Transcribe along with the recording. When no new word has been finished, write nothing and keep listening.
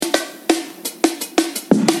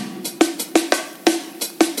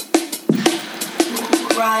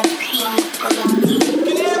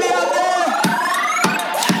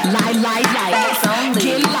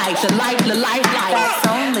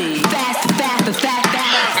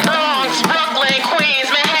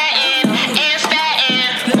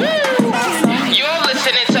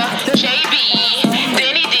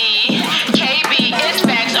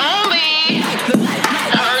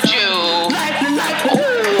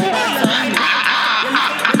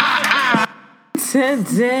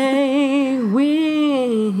Today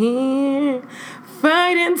we're here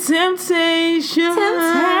fighting temptation.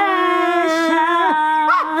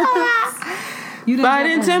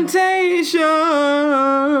 Fighting temptation.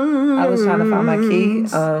 I was trying to find my key.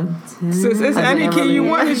 Sis, it's any key you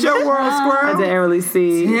want. It's your world, squirrel. I didn't really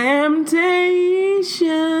see. Temptation.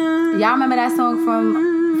 Y'all remember that song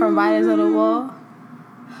from Riders on the Wall?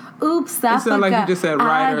 Oops, I It sounded like you just said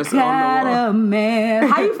Riders on the Wall. A man.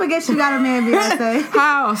 How you forget you got a man, Beyonce?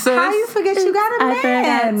 How, sis? How you forget you got a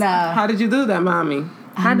man? How did you do that, mommy?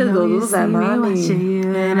 How did you do that, mommy?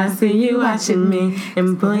 And I see you watching me,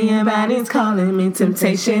 and boy, your body's calling me.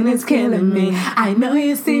 Temptation is killing me. I know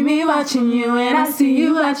you see me watching you, and I see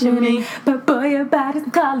you watching me, but boy, your body's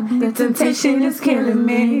calling me. The temptation is killing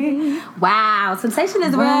me. Wow, temptation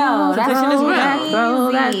is real. Temptation is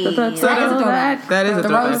real. That is a throwback. That is a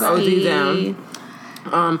throwback. OD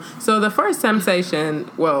down. So the first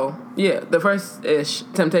temptation, the first-ish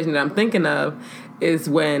temptation that I'm thinking of is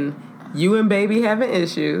when you and baby having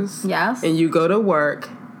issues. Yes. And you go to work.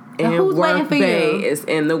 And who's work bay you? is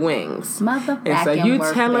in the wings. Motherfucking and so you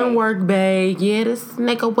telling work bay, yeah, this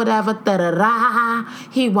nigga, whatever, da-da-da.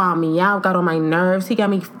 He wound me out, got on my nerves. He got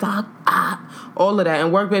me fucked up. All of that.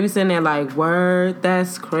 And work baby sitting there like, word,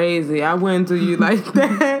 that's crazy. I wouldn't do you like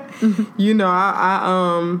that. You know,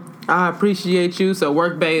 I appreciate you, so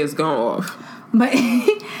work bay is going off. But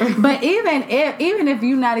even if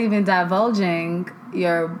you're not even divulging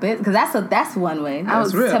your business, because that's one way.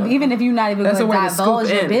 That's real. Even if you're not even going to divulge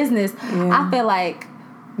your in. business, I feel like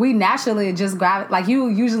we naturally just you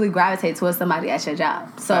usually gravitate towards somebody at your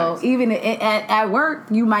job. So even at work,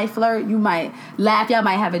 you might flirt, you might laugh, y'all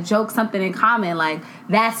might have a joke, something in common. Like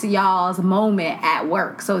that's y'all's moment at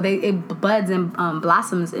work. So it buds and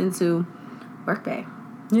blossoms into workday.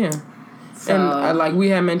 Yeah. So, and like we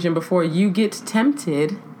had mentioned before, you get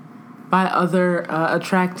tempted by other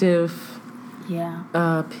attractive.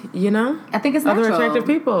 Yeah. You know? I think it's natural. Other attractive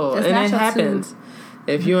people. It's and it natural happens.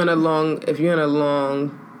 If you're in a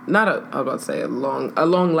long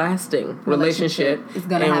lasting relationship. It's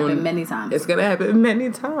going to happen many times. It's going to happen many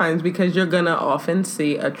times because you're going to often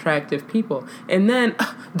see attractive people. And then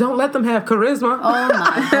don't let them have charisma. Oh my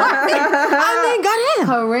God. I mean, got in.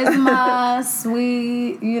 Charisma,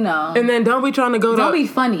 sweet, you know. And then don't be trying to go Don't be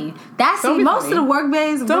funny. Most of the work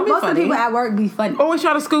bays, most of the people at work be funny. Always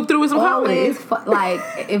try to scoop through with some comedy. Like,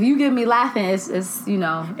 if you get me laughing, it's you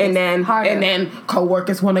know, and then harder. And then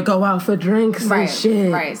coworkers want to go out for drinks and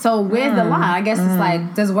shit. Right. So where's the line? I guess it's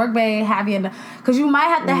like, does Workbay have your? Because you might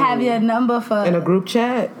have to have your number for in a group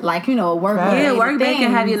chat, like a Workbay. Yeah, Workbay can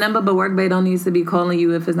have your number, but Workbay don't need to be calling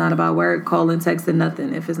you if it's not about work. Calling, texting,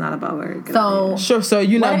 nothing if it's not about work. So sure. So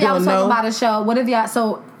you're not doing talk about a show? What if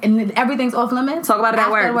y'all and everything's off limits? Talk about it at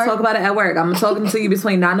work. Talk about it at work. I'm talking to you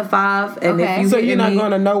between 9 to 5, and if you you're not going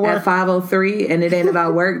to know work at 5:03 and it ain't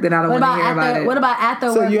about work, then I don't want to hear about it. What about after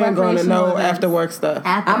work? So you ain't going to know after work stuff.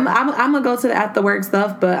 I'm gonna go to the after work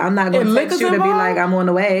stuff, but I'm not going to text you to be like I'm on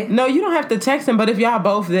the way. No, you don't have to text him. But if y'all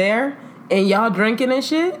both there and y'all drinking and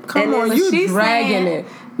shit, come on, you dragging it.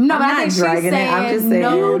 No, but I think she's saying I'm just saying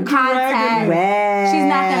no contact. She's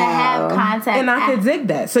not gonna have contact. And I could dig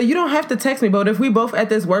that. So you don't have to text me. But if we both at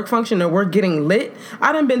this work function and we're getting lit,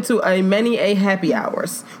 I done been to many happy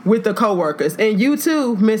hours with the coworkers. And you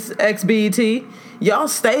too, Miss XBT. Y'all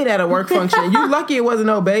stayed at a work function. You lucky it wasn't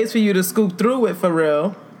no babes for you to scoop through it for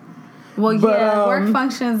real. Well, work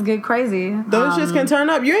functions get crazy. Those shits can turn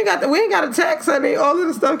up. We ain't got to text. I mean, all of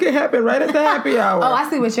the stuff can happen right at the happy hour. Oh, I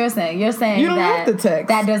see what you're saying. You're saying you don't have to text.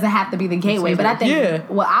 That doesn't have to be the gateway. But I think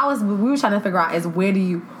what we were trying to figure out is what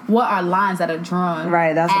are lines that are drawn?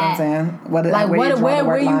 Right, that's what I'm saying.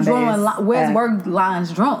 Where you drawing? Where's work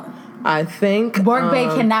lines drawn? I think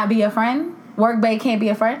Workbay cannot be a friend. Workbay can't be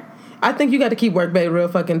a friend. I think you got to keep Workbay real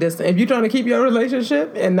fucking distant. If you're trying to keep your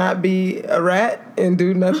relationship and not be a rat and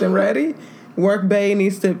do nothing ratty, Workbay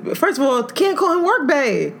needs to... First of all, can't call him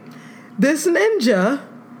Workbay. This ninja,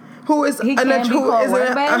 who is an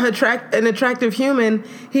attractive human,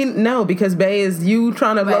 because Bay is you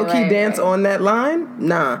trying to low-key dance on that line?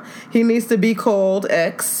 Nah. He needs to be called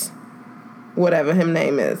X, whatever him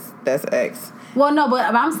name is. That's X. Well, no,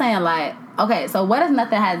 but I'm saying like, okay, so what if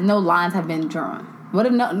no lines have been drawn? What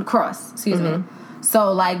if nothing crossed? Excuse me.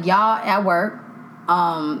 So like y'all at work,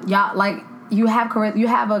 y'all like you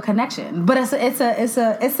have a connection, but it's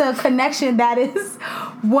a connection that is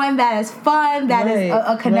one that is fun, that is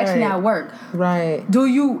a connection at work. Right. Do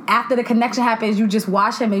you, after the connection happens, you just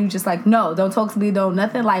watch him and you just like, no, don't talk to me, don't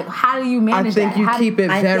nothing? Like, how do you manage that? I think you keep it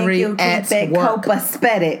very at work.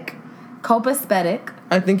 Copacetic.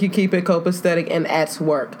 I think you keep it copacetic and at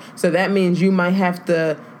work. So that means you might have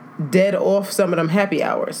to dead off some of them happy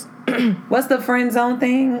hours. What's the friend zone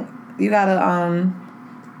thing? You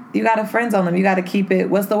gotta friend zone them. You gotta keep it.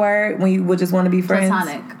 What's the word when you would just want to be friends?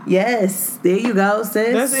 Platonic. Yes, there you go,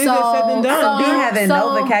 sis. That's easier said than done. Be having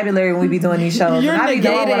no vocabulary when we be doing these shows. You're and I be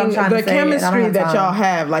knowing what I'm negating trying the to say, chemistry and I don't that have y'all time.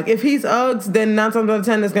 have. Like, if he's Uggs, then 9 times out of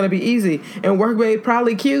 10 it's gonna be easy. And work babe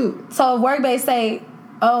probably cute. So if work babe say,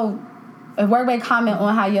 if work babe comment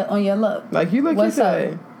on your look, Like, you look what's cute up?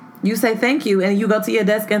 today. You say thank you, and you go to your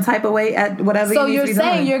desk and type away at whatever. So you you're need to be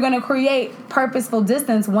saying doing. you're going to create purposeful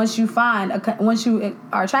distance once you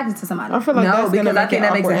are attracted to somebody. I feel like no, that's because gonna I make think it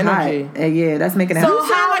that makes awkward it energy. hot. Yeah, that's making it So hot.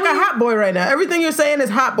 You sound like a hot boy right now. Everything you're saying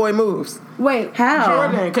is hot boy moves. Wait, How?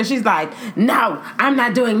 Jordan, because she's like, no, I'm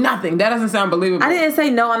not doing nothing. That doesn't sound believable. I didn't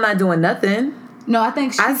say no. I'm not doing nothing. no, I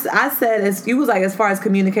think I said you was like, as far as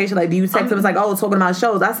communication, like, do you text them? It's like, oh, talking about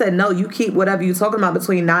shows. I said no. You keep whatever you talking about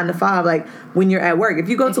between 9 to 5, like when you're at work. If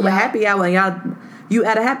you go to a happy hour and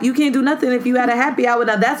you can't do nothing if you at a happy hour.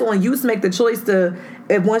 Now that's on you to make the choice to.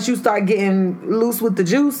 If once you start getting loose with the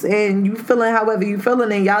juice and you feeling however you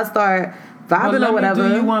feeling and y'all start vibing or whatever.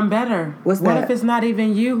 Do you one better? What's what that? if it's not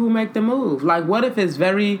even you who make the move? Like, what if it's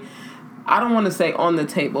very, I don't want to say on the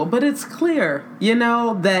table, but it's clear,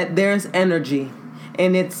 that there's energy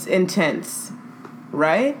and it's intense,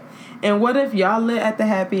 right? And what if y'all lit at the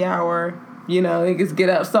happy hour, niggas get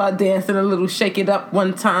up, start dancing a little, shake it up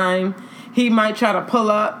one time. He might try to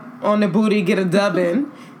pull up on the booty, get a dub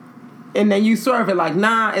in, and then you swerve it like,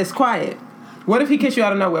 nah, it's quiet. What if he kiss you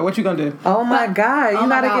out of nowhere? What you gonna do? Oh my God, you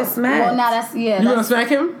gotta get smacked. Well, now that's You gonna smack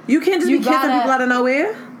him? You can't just be kissing people out of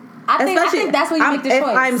nowhere. I think that's when you make the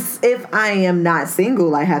choice. If I am not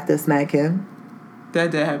single, I have to smack him.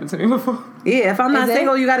 That did happen to me before. Yeah, if I'm not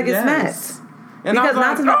single, you gotta get Yes. smacked. And I Because was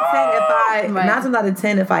 9 times out of 10, Right. 9 times out of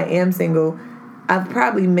 10, if I am single, I've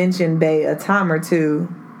probably mentioned Bae a time or two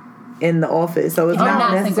in the office. So it's If you're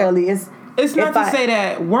not not necessarily It's not if to say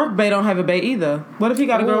that work bae don't have a bae either. What if he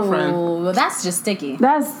got a girlfriend? Ooh, well, that's just sticky.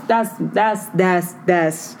 That's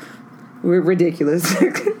ridiculous.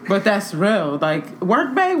 But that's real. Like,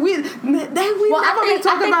 work bae, we never be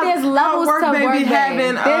talking about there's levels work to bae work be bae.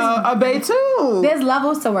 having a bae too. There's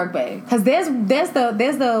levels to work bae, because there's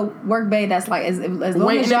the work bae that's like as long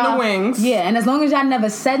Waiting as y'all, in the wings. Yeah, and as long as y'all never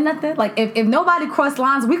said nothing, like if nobody crossed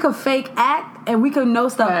lines, we could fake act and we could know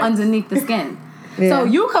stuff Facts. underneath the skin. Yeah. So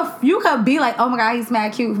you could be like, oh my God, he's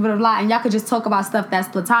mad cute, blah, blah, blah, and y'all could just talk about stuff that's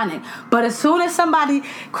platonic. But as soon as somebody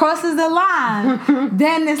crosses the line,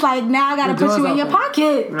 then it's like, now I gotta The put you in door's your open.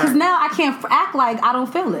 pocket, because Right. now I can't act like I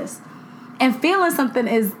don't feel this. And feeling something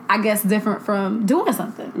is, I guess, different from doing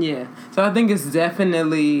something. Yeah. So I think it's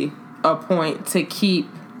definitely a point to keep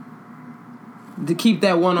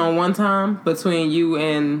that one-on-one time between you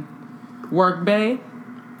and work bae.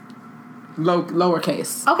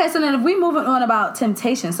 Lowercase. Okay, so then if we moving on about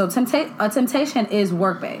temptation, so temptation is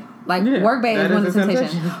work bae. Like, Yeah, work bae is that one is of a the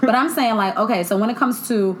temptation. temptation. But I'm saying, like, okay, so when it comes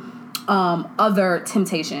to other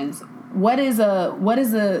temptations, what are the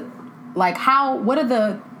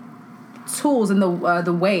tools and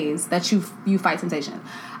the ways that you fight temptation?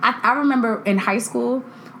 I remember in high school,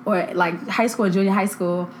 or like high school or junior high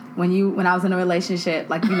school, when I was in a relationship,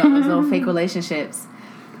 like, those little fake relationships,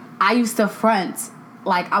 I used to front.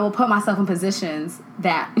 Like, I will put myself in positions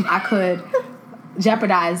that I could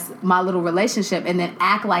jeopardize my little relationship and then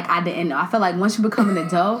act like I didn't know. I feel like once you become an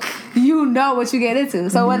adult, you know what you get into.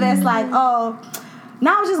 So whether it's like, oh,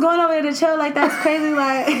 now I was just going over there to chill, like, that's crazy,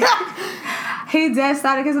 like, he just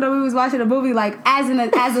started kissing her, we was watching a movie, like, as an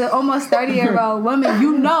almost 30-year-old woman,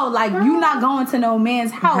 like, you not going to no man's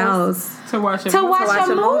house To watch to watch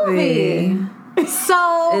a movie.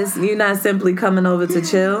 So You're not simply coming over to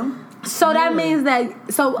chill. So that means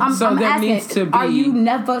that. So I'm needs to asking: be, are you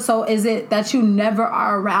never? So is it that you never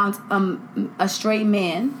are around a straight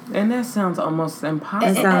man? And that sounds almost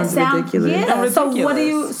impossible. It sounds ridiculous. Yeah. And So what do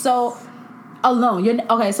ridiculous. you? So alone.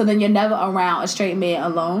 Okay. So then you're never around a straight man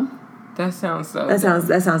alone. That sounds so. That sounds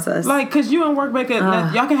sus. like, cause you and work bae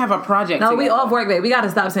y'all can have a project. No, we together. off work, babe. We gotta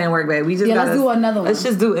stop saying work, babe. We just Let's do another one. Let's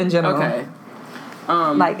just do it in general. Okay.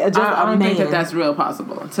 Like, just I don't think man. that's real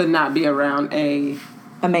possible to not be around a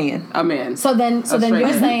man. So then straight you're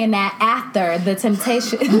man. saying that after the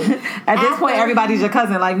temptation. At this point, everybody's your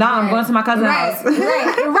cousin. Like, nah, I'm going to my cousin's house.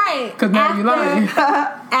 Right. Cause now you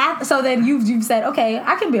lying. So then you've said, okay,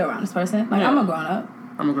 I can be around this person. Like, Yeah. I'm a grown up.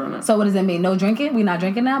 I'm a grown up. So what does it mean? No drinking? We not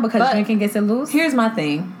drinking now because But drinking gets it loose? Here's my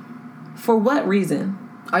thing. For what reason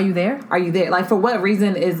Are you there? are you there? Like, for what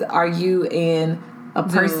reason are you in a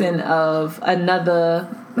person of another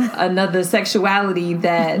sexuality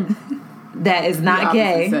that is not The opposite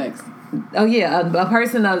gay? sex. Oh yeah, a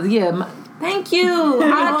person of Thank you.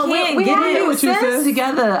 I can't we get have it you, with you sis.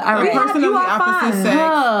 together. A person of the opposite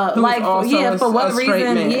sex, who's like, also yeah, for what a straight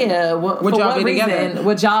reason? man. Yeah, Would for y'all what be reason together?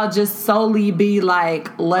 would y'all just solely be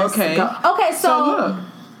like, let's go? Okay, So look,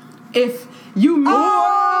 if you meet,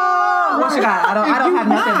 what you got? I don't have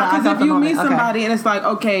nothing. Because if you meet somebody and it's like,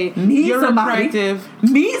 okay, you're attractive.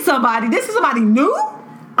 Meet somebody. This is somebody new.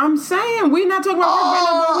 I'm saying we're not talking about work right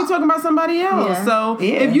now, but we're talking about somebody else. Yeah. So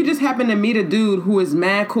if you just happen to meet a dude who is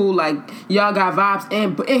mad cool, like y'all got vibes,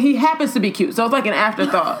 and he happens to be cute, so it's like an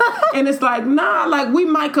afterthought. And it's like, nah, like we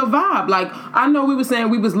might could vibe. Like I know we were saying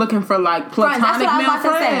we was looking for like platonic male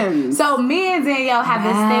friends. So me and Danielle have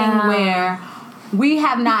this thing where we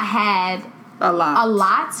have not had a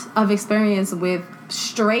lot of experience with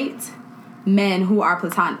straight men who are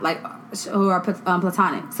platonic,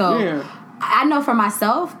 platonic. So I know for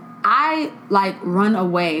myself, I like run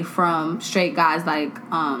away from straight guys like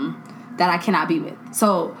that I cannot be with.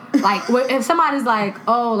 So like if somebody's like,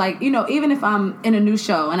 oh, like, you know, even if I'm in a new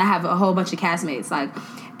show and I have a whole bunch of castmates, like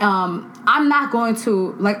I'm not going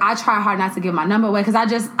to, like, I try hard not to give my number away because I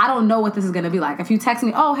don't know what this is going to be like. If you text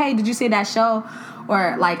me, oh, hey, did you see that show?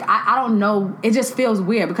 Or like I don't know, it just feels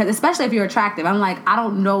weird because especially if you're attractive, I'm like, I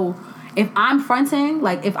don't know if I'm fronting,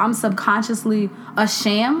 like if I'm subconsciously a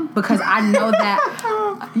sham because I know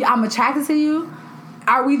that I'm attracted to you.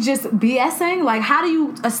 Are we just BSing? Like, how do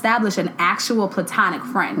you establish an actual platonic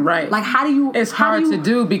friend? Right. Like, how do you? It's hard to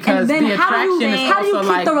do because the attraction is how do you also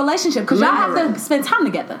keep like the relationship? Because y'all have to spend time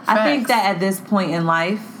together. Facts. I think that at this point in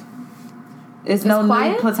life, it's no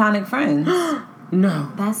quiet? new platonic friends.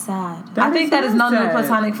 No, That's sad. I think that is no new sad.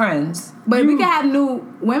 platonic friends. But we can have new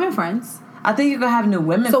women friends. I think you can have new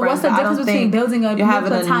women So friends. what's the but I difference don't between think building a you're new having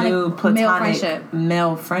platonic a new platonic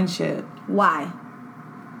male friendship? Why?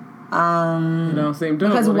 it don't seem doable.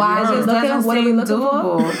 Because why is it doesn't what are we seem looking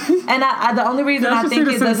doable. for? And the only reason I think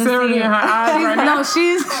the it doesn't sincerity seem in her eyes right now. No,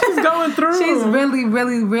 she's going through. She's really,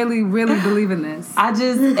 really, really, really believing this. I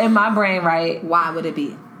just in my brain, right? Why would it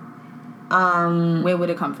be? Where would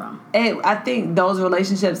it come from? I think those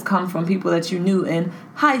relationships come from people that you knew in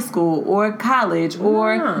high school or college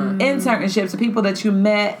or internships, or people that you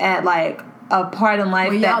met at like a part in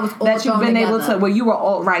life that you've been able to, where you were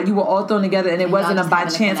all right, you were all thrown together, and it wasn't a by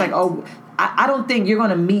chance. Like, oh, I don't think you're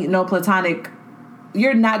gonna meet no platonic.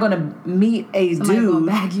 You're not gonna meet a dude. Gonna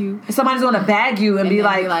bag you. Somebody's gonna bag you and be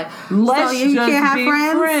like, let's so you just can't have be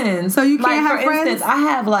friends? So you can't like, have for friends? instance, I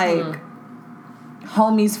have like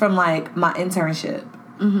homies from like my internship.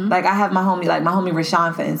 Like I have my homie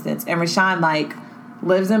Rashawn, for instance, and Rashawn like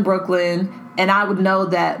lives in Brooklyn, and I would know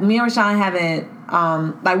that me and Rashawn haven't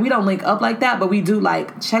like we don't link up like that, but we do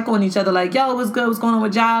like check on each other, like, yo, what's good, what's going on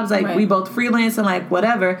with jobs, like we both freelance and like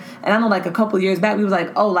whatever. And I know like a couple years back we was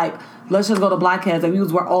like, oh, like let's just go to Blockheads, like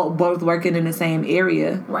we're all both working in the same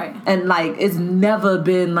area, right? And like it's never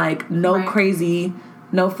been like no crazy,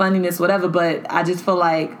 no funniness, whatever, but I just feel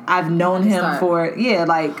like I've known him for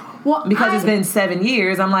because it's been 7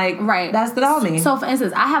 years. I'm like, that's the homie. So for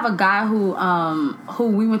instance, I have a guy who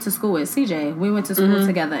we went to school with, CJ. We went to school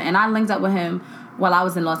together, and I linked up with him while I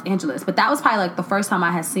was in Los Angeles. But that was probably like the first time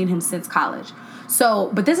I had seen him since college.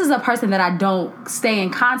 So, but this is a person that I don't stay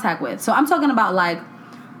in contact with. So I'm talking about like,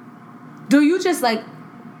 do you just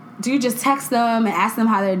text them and ask them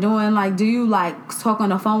how they're doing? Like, do you like talk on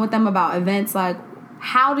the phone with them about events? Like,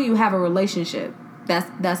 how do you have a relationship?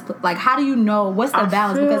 That's like, how do you know what's the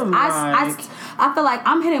balance? Because I feel like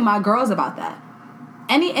I'm hitting my girls about that.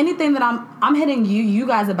 Anything that I'm hitting you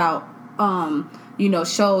guys about,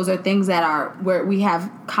 shows or things that are where we have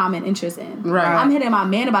common interest in. Right. I'm hitting my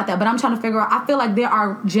man about that, but I'm trying to figure out. I feel like there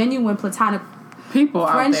are genuine platonic people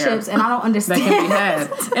friendships, out there and I don't understand that can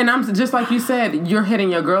be had. And I'm just like you said, you're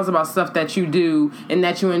hitting your girls about stuff that you do and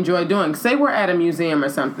that you enjoy doing. Say we're at a museum or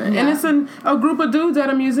something, and it's a group of dudes at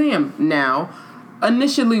a museum. Now,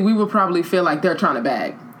 initially, we would probably feel like they're trying to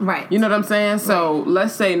bag. Right. You know what I'm saying? So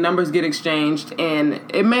let's say numbers get exchanged, and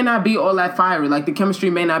it may not be all that fiery. Like the chemistry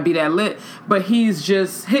may not be that lit, but he's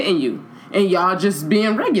just hitting you, and y'all just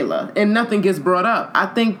being regular, and nothing gets brought up. I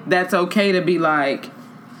think that's okay to be like.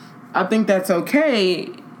 I think that's okay,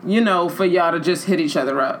 for y'all to just hit each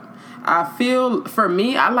other up. I feel, for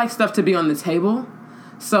me, I like stuff to be on the table.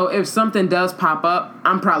 So if something does pop up,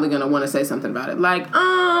 I'm probably going to want to say something about it. Like,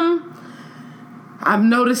 I'm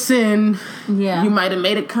noticing you might have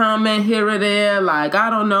made a comment here or there. Like, I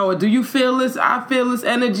don't know. Do you feel this? I feel this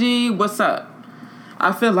energy. What's up?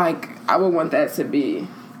 I feel like I would want that to be.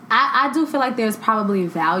 I do feel like there's probably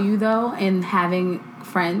value, though, in having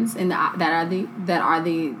friends that are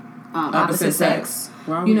the opposite sex.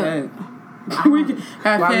 Why We can,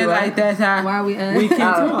 I feel like that's how Why are we? we can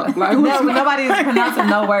talk. Like, No, nobody's pronouncing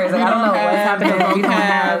no words. Like, I don't know what's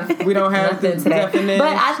happening. We don't have nothing today. definitions.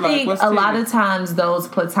 But I Like, think what's a to lot you? of times those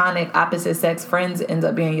platonic opposite sex friends end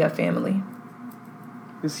up being your family.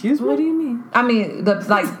 Excuse me. What do you mean? I mean,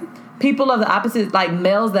 people of the opposite, like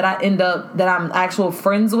males that I'm actual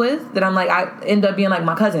friends with, that I end up being like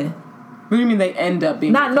my cousin. What do you mean they end up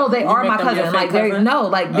being? No, they You are make my them your cousin. fake Like they're cousin?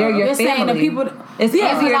 they're your You're family. saying the people. It's easier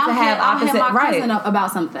to have I'll hit opposite. my Right. cousin up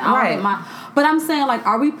about something. I'll Right. hit but I'm saying, like,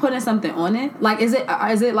 are we putting something on it? Like, is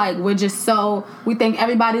it like we're just we think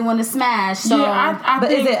everybody want to smash? So, Yeah, I But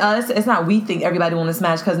think, is it us? It's not. We think everybody want to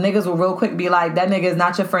smash because niggas will real quick be like, that nigga is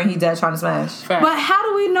not your friend. He dead trying to smash. Facts. but how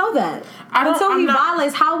do we know that? Until he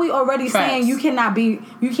violates, how are we already saying Facts. you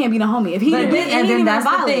can't be the homie? If he But did, and then even that's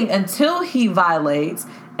the violate. thing. Until he violates,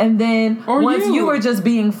 and then Or once you. you are just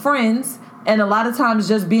being friends. And a lot of times,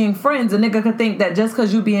 just being friends, a nigga could think that just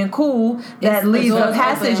because you being cool, that leaves a door's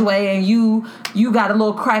passageway, and you got a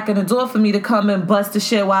little crack in the door for me to come and bust the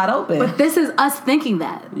shit wide open. But this is us thinking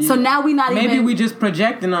that. So now we not maybe even. we just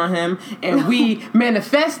projecting on him and we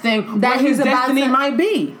manifesting That what his he's about destiny to- might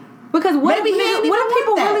be. Because what Maybe if, he ain't what even if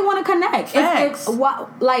people want that. really want to connect? Facts.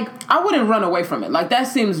 Like I wouldn't run away from it. Like, that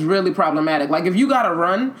seems really problematic. Like, if you gotta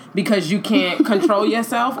run because you can't control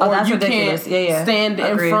yourself or that's you ridiculous. can't stand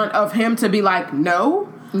Agreed. in front of him to be like, no.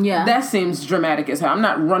 Yeah. That seems dramatic as hell. I'm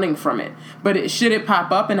not running from it. But should it pop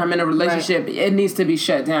up and I'm in a relationship, it needs to be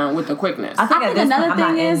shut down with the quickness. I think I at think this another point,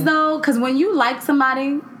 I'm thing not is in. though, because when you like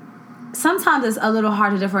somebody, sometimes it's a little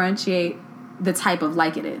hard to differentiate the type of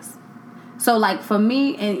like it is. So like for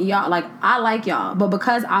me and y'all, like I like y'all, but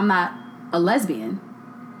because I'm not a lesbian,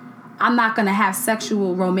 I'm not gonna have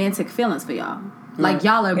sexual romantic feelings for y'all. Like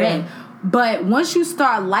y'all are bad. But once you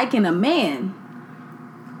start liking a man,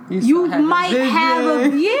 you might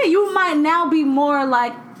have you might now be more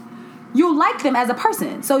like you like them as a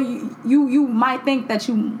person. So you might think that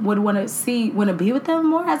you would want to be with them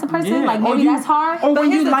more as a person. Yeah. Like maybe that's hard. Or But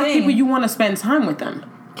when here's you the like thing. people, you want to spend time with them.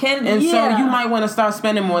 So you might want to start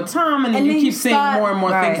spending more time, and then you then keep you seeing start- more and more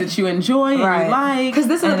Right. things that you enjoy and you like. Because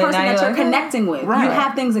this is And a then person now that you're you're like, connecting with. Right. You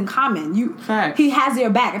have things in common. Facts. He has your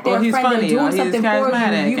back. If they're Or a he's friend, funny, they're doing or he's something for you.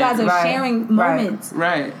 charismatic You guys are and- sharing Right. moments.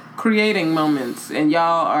 Right. Creating moments, and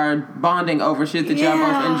y'all are bonding over shit that y'all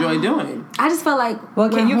both enjoy doing. I just feel like Well,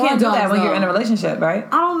 we're you can't do horn that dogs, when you're in a though. relationship, right?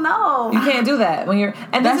 I don't know. You can't do that when you're.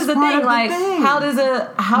 And That's this is the part thing. of the Like, thing.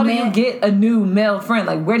 how do you get a new male friend?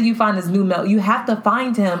 Like, where do you find this new male? You have to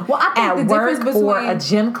find him Well, I think at the work difference or between- a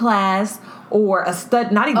gym class or a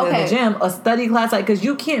stud. Not even in Okay. the gym, a study class. Like, because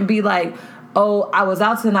you can't be like, oh, I was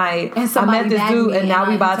out tonight. And I somebody met this bagged dude, me and now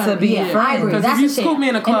we about to be yeah, I friends. agree. Because That's if you the shit. scoop me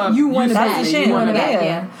in a And club, you want it that's back. the shit. You want it Yeah. back.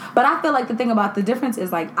 Yeah. But I feel like the thing about the difference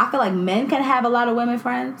is like I feel like men can have a lot of women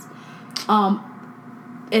friends,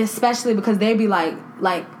 especially because they be like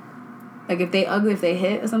if they ugly, if they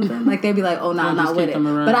hit or something, like they'd be like, oh, nah, I'm They'll not just with keep it. them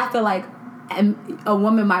around. But I feel like a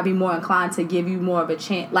woman might be more inclined to give you more of a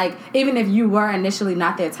chance. Like even if you were initially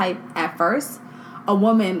not their type at first, a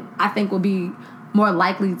woman I think will be more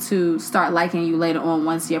likely to start liking you later on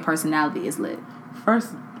once your personality is lit.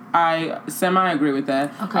 First, I semi-agree with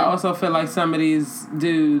that. Okay. I also feel like some of these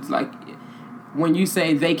dudes, like, when you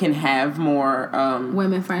say they can have more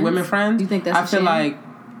Women friends? You think that's I a feel shame? like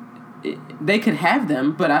they could have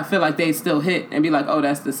them, but I feel like they still hit and be like, oh,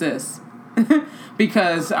 that's the sis.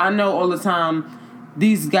 Because I know all the time,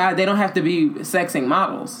 these guys, they don't have to be sexing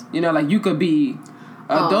models. You know, like, you could be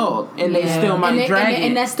a dog, and they still might drag it.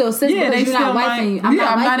 And that's still sis Yeah, because they you're not still might. wifing you. I'm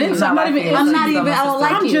not into. liking you. I'm not even. I'm I'm into not you. even. I don't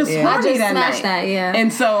like I'm you. just I horny just that smashed night. that. Yeah.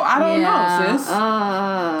 And so I don't know, sis.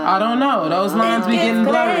 I don't know. Those lines be getting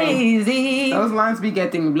blurry. crazy. Those lines be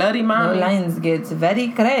getting bloody, The mommy. lines get very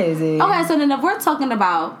crazy. Okay, so then if we're talking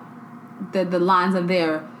about the lines of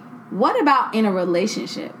there, what about in a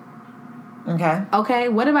relationship? Okay. Okay,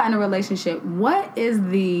 what about in a relationship? What is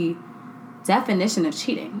the definition of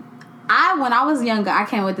cheating? When I was younger, I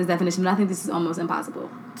came with this definition, but I think this is almost impossible.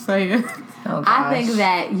 Say it. Oh, I think gosh.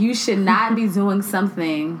 that you should not be doing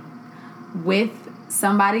something with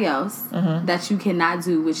somebody else that you cannot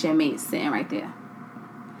do with your mate sitting right there.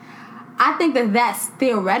 I think that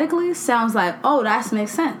theoretically sounds like, oh, that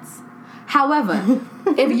makes sense. However,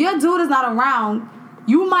 if your dude is not around,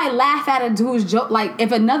 you might laugh at a dude's joke. Like,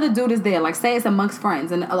 if another dude is there, like, say it's amongst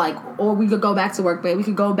friends, and like, or we could go back to work bay, we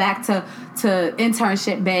could go back to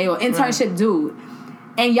internship bay or internship dude,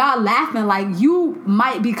 and y'all laughing, like, you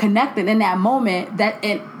might be connected in that moment that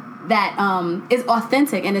is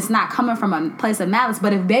authentic and it's not coming from a place of malice.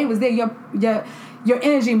 But if Bae was there, your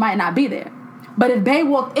energy might not be there. But if Bae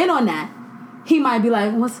walked in on that, he might be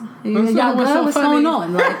like, "What's so going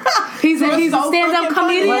on?" Like he's so a stand-up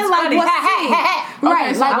comedian. Like what's tea?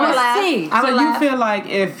 Right? So Like what's tea? So you feel like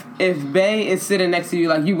if Bae is sitting next to you,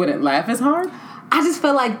 like you wouldn't laugh as hard? I just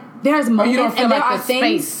feel like there's moments you don't feel and there like are the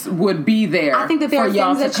things. space would be there. I think that there for are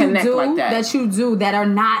y'all things to that you do like that are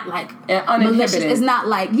not like and uninhibited. malicious. It's not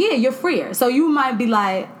like you're freer. So you might be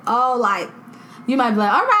like, all right,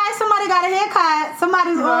 somebody got a haircut.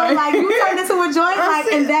 Somebody's on, like you turned into a joint,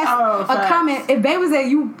 like, and that's a comment. If Bae was there,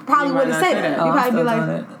 you probably wouldn't say that. You probably be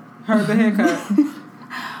like, heard the haircut.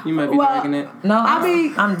 You might be dragging it. No,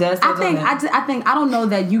 I'm dead. I think I don't know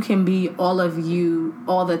that you can be all of you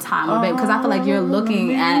all the time with Bae, because I feel like you're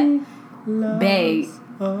looking at Bae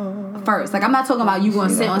first. Like I'm not talking about you going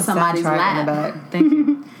to sit on somebody's lap. Thank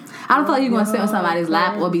you. I don't feel like you're going to sit on somebody's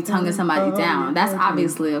lap or be tonguing somebody down. That's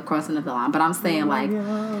obviously a crossing of the line. But I'm saying, like,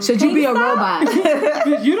 should you be a robot?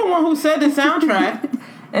 You're the one who said the soundtrack.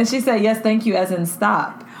 And she said, yes, thank you, as in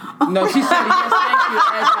stop. No, she said, yes, thank you,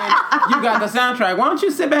 as in you got the soundtrack. Why don't you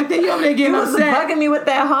sit back there? You over there getting upset. Bugging me with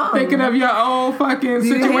that hum. Thinking of your own fucking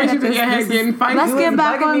situations in your head getting fighting. Let's get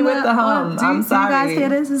back on me with the hum. I'm sorry. Do you guys hear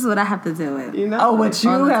this? This is what I have to deal with. You know? Oh, what you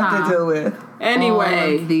have to deal with.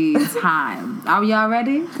 Anyway. All the time. Are y'all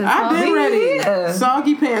ready? I've been ready. Yeah.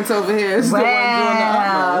 Soggy Pants over here is the one doing the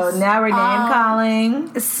utmost. Now we're name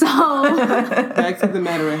calling. So back to the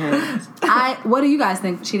matter at hand. What do you guys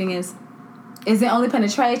think cheating is? Is it only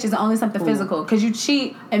penetration? Is it only something physical? Because you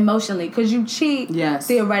cheat emotionally. Because you cheat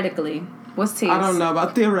theoretically. What's T's? I don't know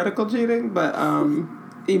about theoretical cheating, but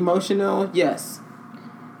emotional, yes.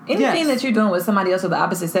 Anything that you're doing with somebody else of the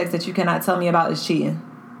opposite sex that you cannot tell me about is cheating.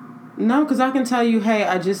 No, because I can tell you, hey,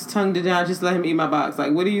 I just tongued it down. Just let him eat my box.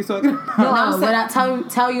 Like, what are you talking about? No, what I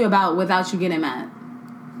tell you about without you getting mad.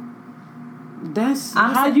 That's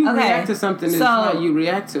how you react to something is how you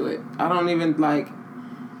react to it. I don't even, like...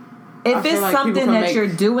 If it's like something that you're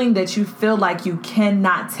doing that you feel like you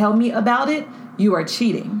cannot tell me about it, you are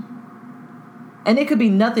cheating. And it could be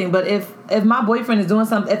nothing, but if my boyfriend is doing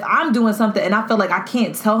something, if I'm doing something and I feel like I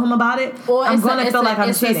can't tell him about it, I'm going to feel like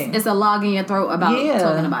I'm cheating. It's a log in your throat about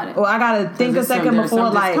talking about it. Or I got to think a second before,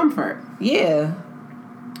 like... discomfort. Yeah.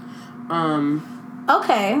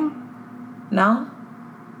 Okay. No?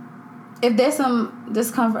 If there's some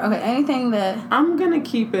discomfort, okay, anything that... I'm going to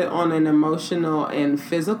keep it on an emotional and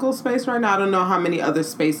physical space right now. I don't know how many other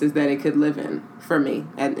spaces that it could live in for me.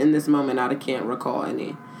 In this moment, I can't recall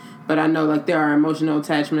any. But I know, like, there are emotional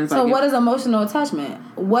attachments. So what is emotional attachment?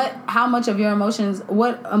 How much of your emotions,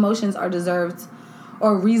 what emotions are deserved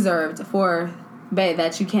or reserved for Bae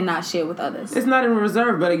that you cannot share with others? It's not even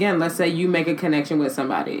reserved, but again, let's say you make a connection with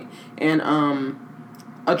somebody and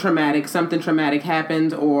something traumatic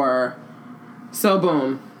happened, or... So,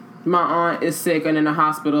 boom, my aunt is sick and in the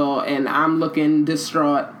hospital, and I'm looking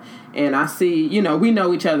distraught, and I see, we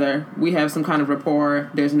know each other. We have some kind of rapport.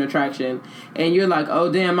 There's an attraction. And you're like, oh,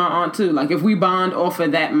 damn, my aunt, too. Like, if we bond off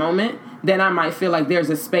of that moment, then I might feel like there's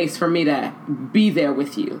a space for me to be there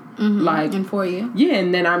with you. Mm-hmm. Like, and for you. Yeah,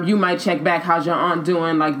 and then you might check back, how's your aunt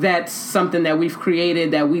doing? Like, that's something that we've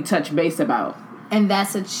created that we touch base about. And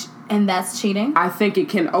that's cheating? I think it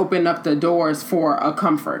can open up the doors for a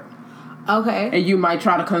comfort. Okay. And you might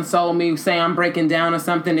try to console me, say I'm breaking down or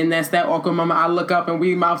something, and that's that awkward moment. I look up and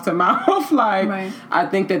we mouth to mouth. Like, right. I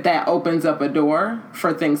think that opens up a door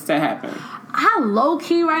for things to happen. I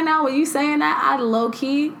low-key right now, when you saying that, I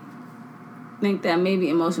low-key think that maybe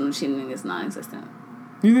emotional cheating is non-existent.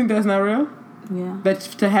 You think that's not real? Yeah. That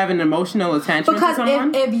to have an emotional attachment because to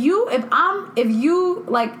someone? if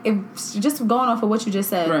just going off of what you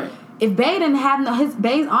just said, right. If Bae didn't have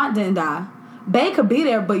Bae's aunt didn't die, Bae could be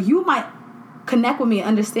there, but you might connect with me and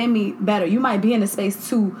understand me better. You might be in a space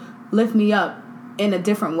to lift me up in a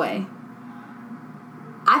different way.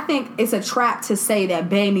 I think it's a trap to say that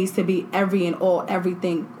Bae needs to be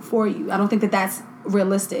everything for you. I don't think that that's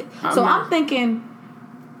realistic. I'm thinking,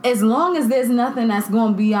 as long as there's nothing that's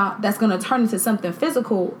going to be out, that's going to turn into something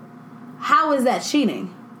physical, how is that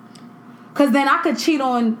cheating? Because then I could cheat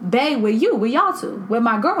on Bae with y'all two, with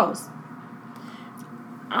my girls.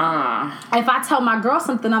 If I tell my girl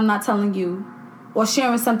something I'm not telling you, or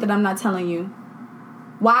sharing something I'm not telling you,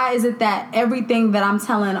 why is it that everything that I'm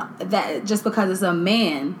telling, that just because it's a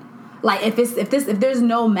man, like if there's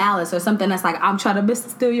no malice or something that's like I'm trying to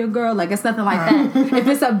steal your girl, like it's nothing like that. If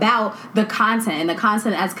it's about the content and the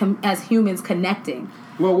content as humans connecting.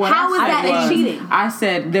 Well, how is that cheating? I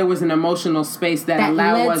said there was an emotional space that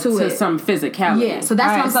allowed us to some physicality. Yeah, so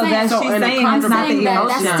that's what I'm saying. So she's saying it's not the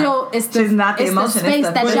emotion. That's still it's the space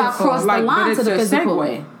that y'all cross the line to the physical.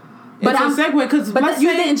 Segue. But it's a segue because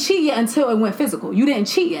you didn't cheat yet until it went physical. You didn't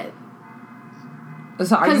cheat yet.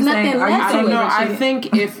 So are you saying? Are you I don't saying know. I think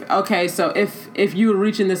if you were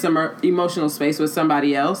reaching this emotional space with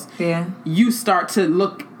somebody else, you start to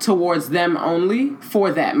look towards them only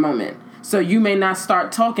for that moment. So you may not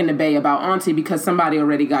start talking to Bae about Auntie because somebody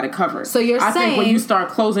already got it covered. So you're saying, I think when you start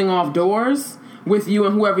closing off doors with you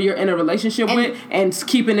and whoever you're in a relationship with and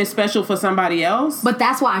keeping it special for somebody else. But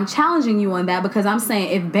that's why I'm challenging you on that, because I'm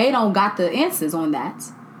saying if Bae don't got the answers on that,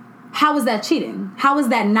 how is that cheating? How is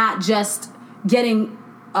that not just getting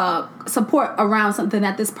support around something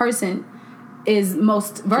that this person is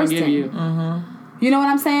most versed in? You know what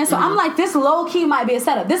I'm saying? So I'm like, this low key might be a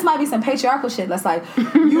setup. This might be some patriarchal shit. That's like,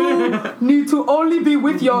 you need to only be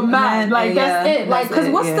with your man. Like that's it. Like, because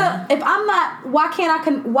if I'm not,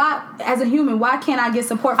 why as a human, why can't I get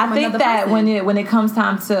support from another person? I think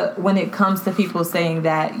that when it comes to people saying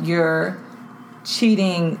that you're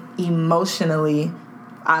cheating emotionally,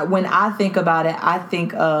 when I think about it, I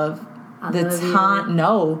think of the time.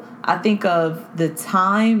 No, I think of the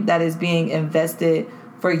time that is being invested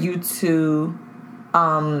for you to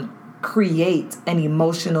create an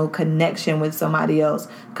emotional connection with somebody else.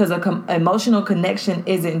 Because emotional connection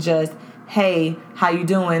isn't just, hey, how you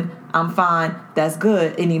doing? I'm fine. That's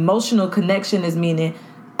good. An emotional connection is meaning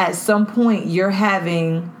at some point you're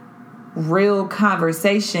having real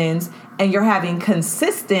conversations, and you're having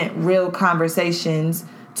consistent real conversations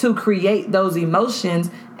to create those emotions.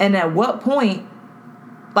 And at what point,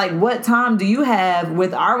 like what time do you have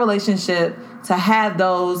with our relationship to have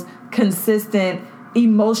those consistent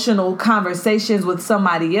emotional conversations with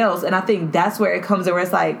somebody else? And I think that's where it comes in, where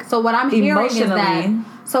it's like, so what I'm hearing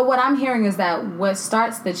is that what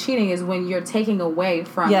starts the cheating is when you're taking away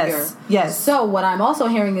from yes. So what I'm also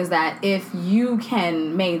hearing is that if you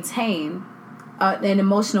can maintain an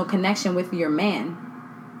emotional connection with your man,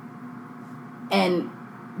 and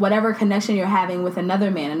whatever connection you're having with another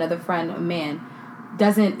man, another friend, a man,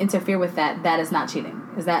 doesn't interfere with that, that is not cheating.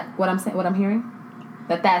 Is that what I'm saying? What I'm hearing?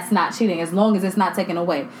 That's not cheating as long as it's not taken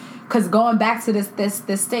away. Because going back to this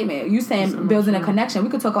statement, you saying building a connection, we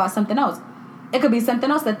could talk about something else. It could be something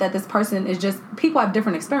else that this person is just, people have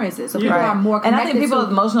different experiences. So people are more connected. And I think people's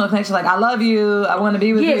emotional connection, like, I love you, I want to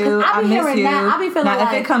be with you, I miss you. I be feeling now,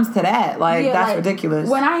 if it comes to that, that's ridiculous.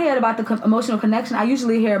 When I hear about the emotional connection, I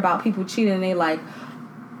usually hear about people cheating and they like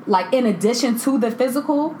in addition to the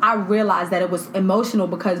physical, I realized that it was emotional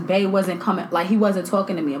because Bae wasn't coming, like he wasn't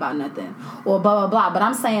talking to me about nothing or blah blah blah. But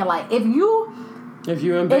I'm saying, like, if you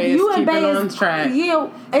and Bae is keeping on track, is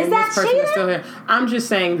that cheating? Is still here. I'm just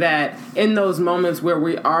saying that in those moments where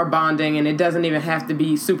we are bonding, and it doesn't even have to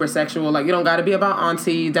be super sexual. Like, you don't got to be about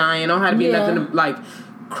Auntie dying. It don't have to be nothing like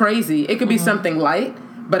crazy. It could be something light,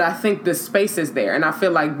 but I think the space is there, and I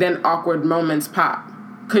feel like then awkward moments pop.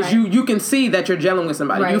 Because you can see that you're gelling with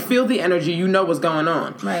somebody. Right. You feel the energy. You know what's going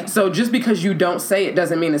on. Right. So just because you don't say it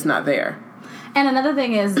doesn't mean it's not there. And another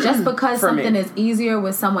thing is, just because something is easier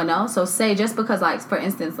with someone else, so say just because, like, for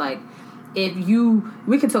instance, like,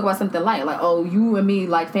 we can talk about something like, oh, you and me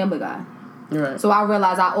like Family Guy. Right. So I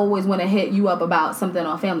realize I always want to hit you up about something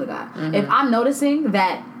on Family Guy. Mm-hmm. If I'm noticing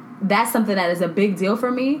that that's something that is a big deal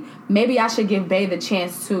for me, maybe I should give Bae the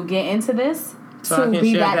chance to get into this, so to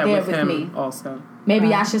be that there with me. Also.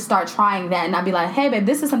 Maybe I should start trying that, and I'd be like, hey, babe,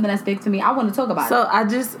 this is something that's big to me. I want to talk about it. So I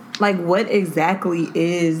just, like, what exactly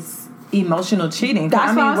is emotional cheating?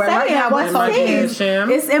 That's what I'm saying. What's it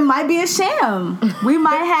might be a sham. We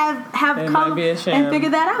might have come and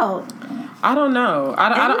figured that out. I don't know.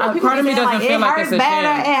 Part of me doesn't feel like it's a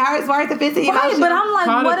sham. It hurts worse to feel emotion. But I'm like,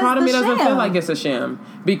 what is the sham? Part of me doesn't feel like it's a sham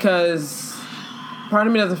because... Part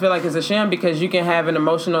of me doesn't feel like it's a sham because you can have an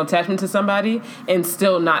emotional attachment to somebody and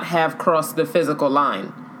still not have crossed the physical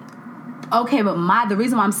line. Okay, but the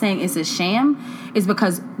reason why I'm saying it's a sham is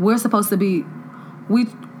because we're supposed to be who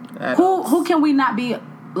can we not be,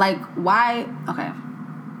 like, why? Okay,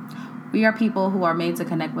 we are people who are made to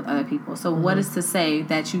connect with other people. So what is to say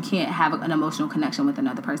that you can't have an emotional connection with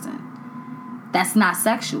another person? That's not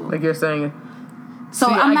sexual. Like you're saying. So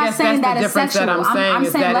I'm not saying that it's sexual. I'm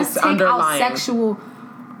saying let's take out sexual.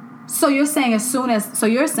 So you're saying as soon as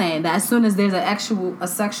there's a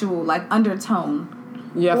sexual like undertone.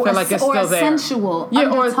 Yeah, I feel like it's still there. Or a sensual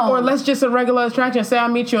undertone. Or let's just a regular attraction. Say I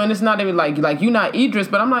meet you and it's not even like you're not Idris,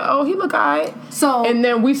 but I'm like, oh, he look alright. So and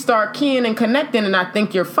then we start keying and connecting, and I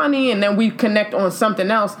think you're funny, and then we connect on something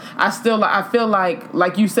else. I feel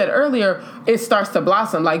like you said earlier, it starts to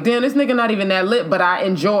blossom. Like, damn, this nigga not even that lit, but I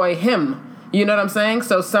enjoy him. You know what I'm saying?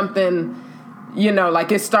 So something,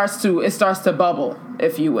 like it starts to bubble,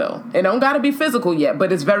 if you will. It don't got to be physical yet,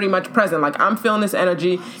 but it's very much present. Like, I'm feeling this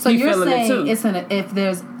energy. So you're feeling saying it too. If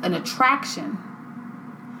there's an attraction,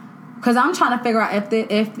 Because I'm trying to figure out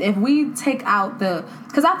if we take out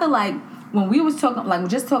because I feel like when we was talking, like, we're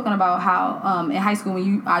just talking about how in high school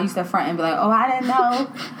when I used to front and be like, oh, I didn't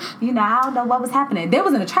know, I don't know what was happening. There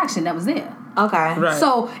was an attraction that was there. Okay. Right.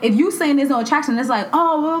 So if you saying there's no attraction, it's like,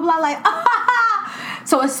 oh, blah, blah, blah, like,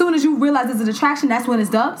 so as soon as you realize there's an attraction, that's when it's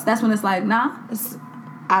dubs? That's when it's like, nah?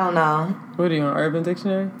 I don't know. What are you on Urban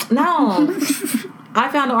Dictionary? No. I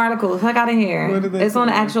found the article. I got in here. It's on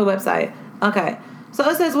the actual website. Okay. So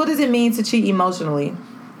it says, what does it mean to cheat emotionally?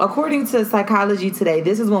 According to Psychology Today,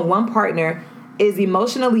 this is when one partner is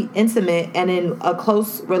emotionally intimate and in a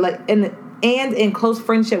close in close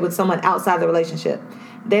friendship with someone outside the relationship.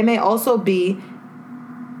 They may also be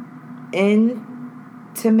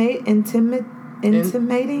intimating.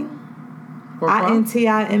 Intimating. INDE.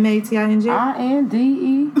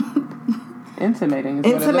 Intimating.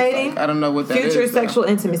 Intimating. Like. I don't know what that is. Future sexual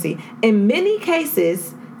intimacy. In many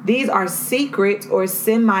cases, these are secret or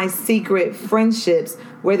semi-secret friendships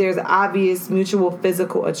where there's obvious mutual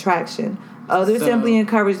physical attraction. Others simply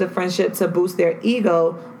encourage the friendship to boost their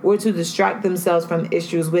ego or to distract themselves from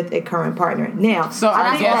issues with a current partner. Now, so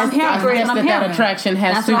I guess that attraction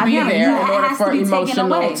has to be there in order for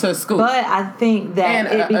emotional to scoop. But I think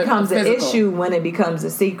that it becomes an issue when it becomes a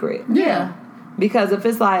secret. Yeah. Because if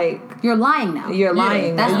it's like you're lying now, you're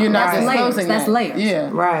lying. That's, you're not disclosing layers. That's layers. Yeah,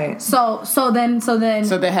 right. So then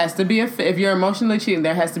there has to be if you're emotionally cheating,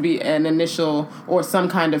 there has to be an initial or some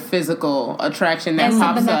kind of physical attraction that pops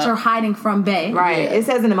something that up. you're hiding from, bae. Right. Yeah. It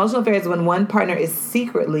says an emotional affair is when one partner is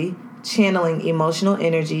secretly channeling emotional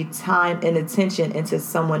energy, time, and attention into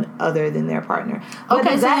someone other than their partner.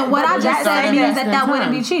 Okay, so what I just said means that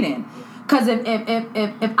wouldn't be cheating. Because if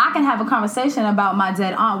I can have a conversation about my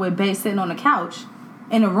dead aunt with bae sitting on the couch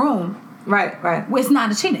in a room, right, it's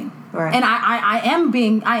not a cheating, right? And I am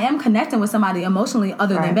connecting with somebody emotionally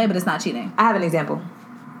other than bae, but it's not cheating. I have an example.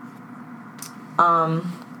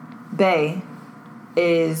 Bae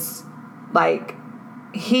is like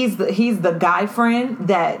he's the guy friend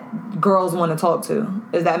that girls want to talk to.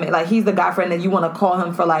 Does that mean like he's the guy friend that you want to call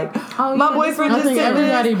him for like my boyfriend just said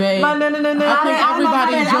everybody, babe. No. I think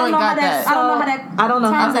everybody got that. I don't know how that. I don't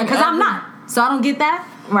know how that because I'm not. So I don't get that.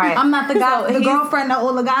 Right. I'm not the guy, the girlfriend that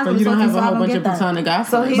all the guys so want you to don't talk have to, a so I whole don't bunch get of that. platonic guys.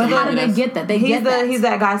 So but how do they get that? He's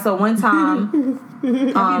that guy. So one time,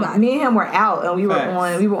 me and him were out and we were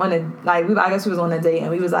on a I guess we was on a date and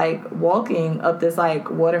we was like walking up this like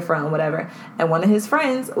waterfront or whatever, and one of his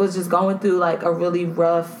friends was just going through like a really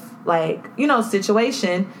rough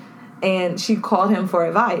situation, and she called him for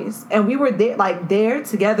advice, and we were there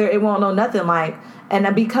together. It won't know nothing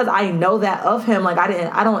and because I know that of him,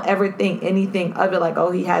 I don't ever think anything of it like, oh,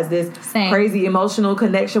 he has this crazy emotional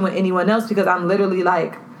connection with anyone else, because I'm literally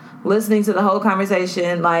like listening to the whole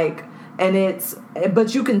conversation, but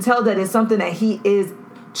you can tell that it's something that he is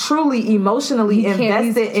truly emotionally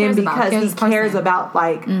invested in because he cares about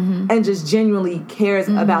and just genuinely cares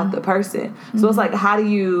about the person. So it's like, how do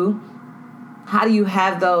you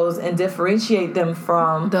have those and differentiate them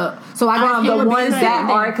from the ones that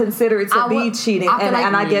are considered to be cheating?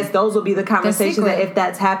 And I guess those will be the conversations that if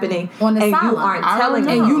that's happening on the and silent, you aren't telling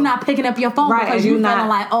and you not picking up your phone because you feeling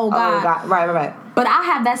like, oh God. Right. But I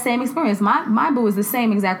have that same experience. My boo is the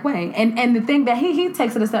same exact way. And the thing that he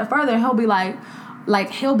takes it a step further, he'll be like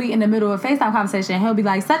he'll be in the middle of a FaceTime conversation and he'll be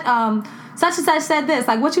like, such and such said this,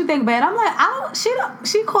 like, what you think, babe? I'm like,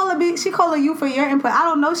 she calling you for your input. I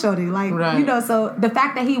don't know, shorty. So the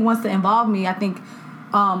fact that he wants to involve me, I think,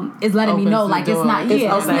 is letting me know, like, it's not, it's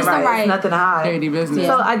open, it's right. It's nothing to hide. Dirty business.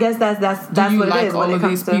 Yeah. So I guess that's what it is. All of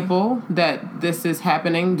these people that this is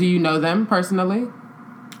happening, do you know them personally?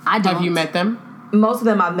 I don't. Have you met them? Most of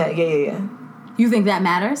them I've met, yeah. You think that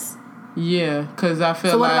matters? Yeah, because I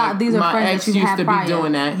feel like my ex used to be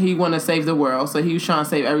doing that. He want to save the world, so he was trying to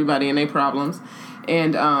save everybody and their problems.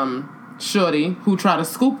 And Shorty, who tried to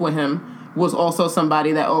scoop with him, was also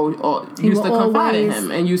somebody that used to confide in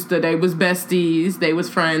him. And they was besties, they was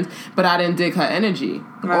friends, but I didn't dig her energy.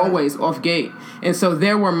 Right. Always off gate. And so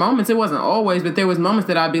there were moments, it wasn't always, but there was moments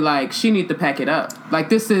that I'd be like, she need to pack it up. Like,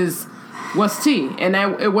 this is... what's tea? And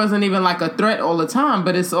it wasn't even like a threat all the time,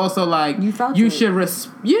 but it's also like you should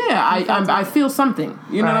I feel something.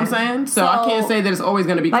 You know what I'm saying? So I can't say that it's always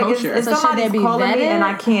going to be kosher. If somebody's calling me and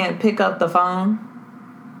I can't pick up the phone,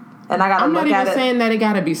 and I got to look at it. I'm not even saying that it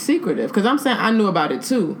got to be secretive, because I'm saying I knew about it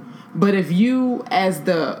too. But if you, as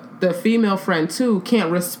the female friend too, can't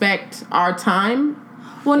respect our time.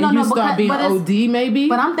 Well, you start being OD maybe.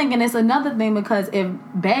 But I'm thinking it's another thing, because if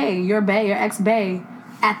your ex-bae,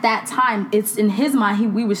 at that time, it's in his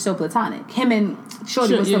mind, we were still platonic. Him and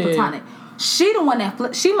Shorty was still platonic. she the one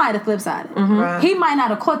that she might have flip sided. Right. He might not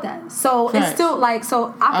have caught that. So it's still like,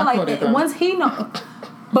 so I feel like once he knows,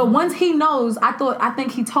 but once he knows, I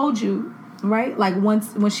think he told you, right? Like when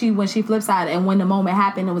she flip sided and when the moment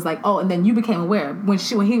happened, it was like, oh, and then you became aware when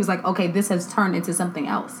he was like, okay, this has turned into something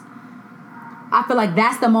else. I feel like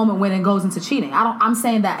that's the moment when it goes into cheating. I'm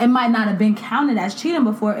saying that it might not have been counted as cheating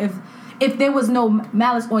before if there was no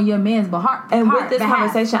malice on your man's behalf. And with this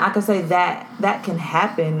conversation, I could say that can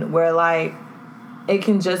happen where, like, it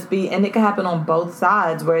can just be, and it can happen on both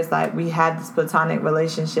sides, where it's like we have this platonic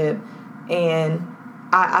relationship and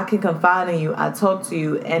I can confide in you, I talk to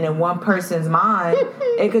you, and in one person's mind,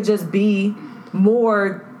 it could just be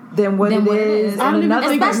more than what it is. I don't even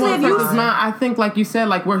think it's Especially one if you- person's mind. I think, like you said,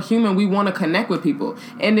 like, we're human. We want to connect with people.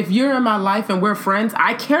 And if you're in my life and we're friends,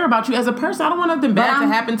 I care about you as a person. I don't want nothing bad to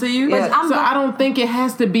happen to you. So I don't think it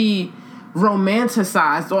has to be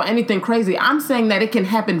romanticized or anything crazy. I'm saying that it can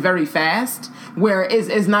happen very fast, where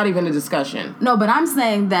it's not even a discussion. No, but I'm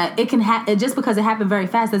saying that it can just because it happened very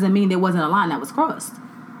fast doesn't mean there wasn't a line that was crossed.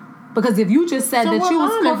 Because if you just said that you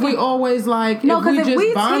was if we always like, no, if we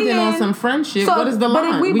just bonding on some friendship, what is the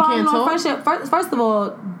line? But if we bonding can't on talk? friendship, first of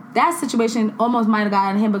all, that situation almost might have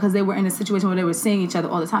gotten him because they were in a situation where they were seeing each other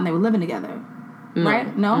all the time. They were living together,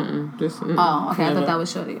 right? No. Oh, okay. Never. I thought that was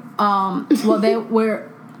Shorty. Well, they were.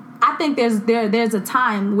 I think there's a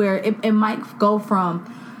time where it might go from,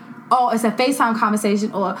 oh, it's a FaceTime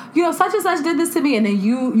conversation, or, you know, such and such did this to me, and then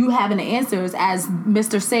you having the answers as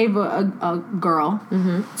Mr. Saver, a girl,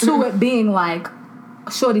 to it being like,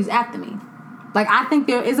 Shorty's after me. Like, I think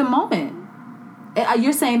there is a moment.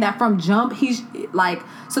 You're saying that from jump, he's like,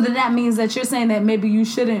 so then that means that you're saying that maybe you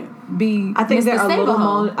shouldn't be. I think Mr. there are Saver little hoe.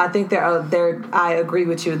 moments. I think there. I agree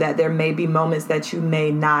with you that there may be moments that you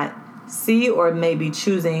may not see or may be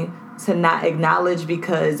choosing to not acknowledge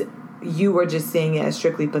because you were just seeing it as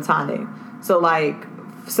strictly platonic. So, like,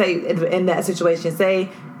 say in that situation, say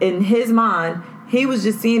in his mind, he was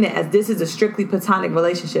just seeing it as this is a strictly platonic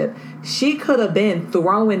relationship. She could have been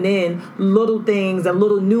throwing in little things and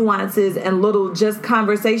little nuances and little just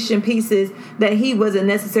conversation pieces that he wasn't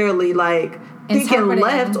necessarily, like, thinking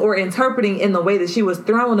left or interpreting in the way that she was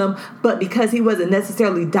throwing them, but because he wasn't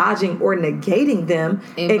necessarily dodging or negating them,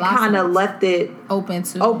 it kind of left it open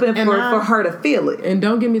for her to feel it. And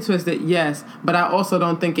don't get me twisted, yes, but I also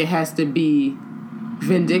don't think it has to be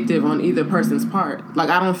vindictive on either person's part. Like,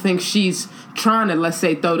 I don't think she's trying to, let's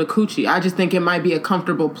say, throw the coochie. I just think it might be a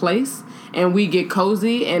comfortable place and we get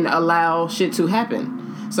cozy and allow shit to happen.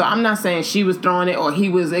 So I'm not saying she was throwing it or he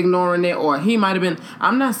was ignoring it or he might have been.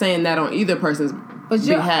 I'm not saying that on either person's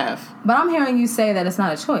behalf. But I'm hearing you say that it's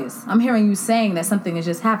not a choice. I'm hearing you saying that something is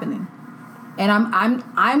just happening. And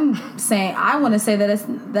I'm saying I want to say that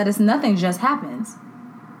it's nothing just happens.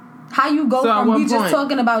 How you go from we just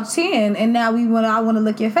talking about cheating and now I want to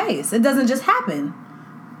lick your face. It doesn't just happen.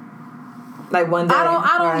 Like one day.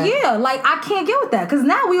 I don't, yeah. Like, I can't get with that. Because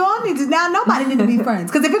now nobody need to be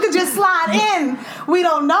friends. Because if it could just slide in, we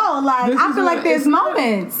don't know. Like, I feel like there's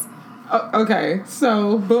moments. Okay,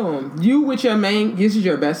 so, boom. You with your this is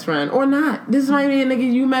your best friend. Or not. This might be a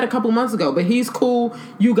nigga you met a couple months ago. But he's cool.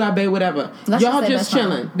 You got bae, whatever. Y'all just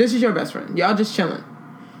chilling. This is your best friend. Y'all just chilling.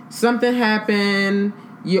 Something happened.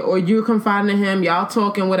 You're confiding in him. Y'all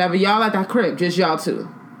talking, whatever. Y'all at that crib. Just y'all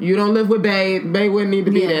two. You don't live with bae. Bae wouldn't need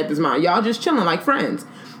to be there at this moment. Y'all just chilling like friends.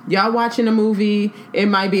 Y'all watching a movie. It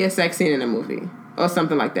might be a sex scene in a movie or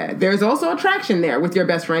something like that. There's also attraction there with your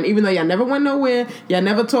best friend, even though y'all never went nowhere. Y'all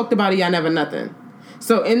never talked about it. Y'all never nothing.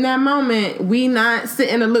 So in that moment, we not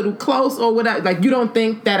sitting a little close or whatever. Like, you don't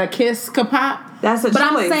think that a kiss could pop? That's a choice. But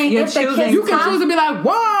I'm saying if the kiss you can choose to be like,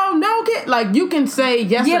 whoa, no kiss. Like, you can say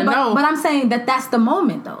yes or no. But I'm saying that's the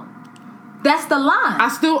moment, though. That's the line.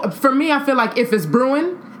 For me, I feel like if it's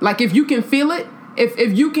brewing, like if you can feel it, if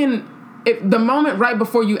the moment right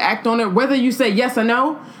before you act on it, whether you say yes or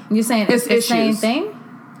no, you're saying it's the same thing?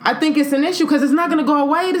 I think it's an issue because it's not going to go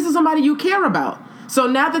away. This is somebody you care about. So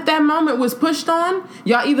now that moment was pushed on,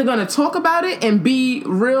 y'all either going to talk about it and be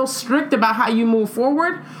real strict about how you move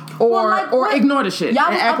forward or ignore the shit and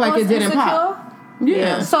act like it didn't pop.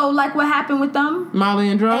 Yeah. So, like what happened with them? Molly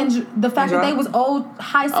and Dro? And the fact that they was old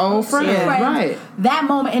high school friends. Right. That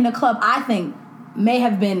moment in the club, I think, may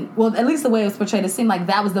have been, well, at least the way it was portrayed, it seemed like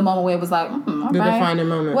that was the moment where it was like, the defining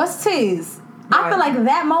moment. What's tease? Right. I feel like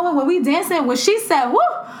that moment when we dancing, when she said, woo,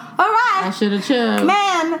 all right. I should have chilled.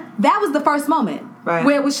 Man, that was the first moment. Right.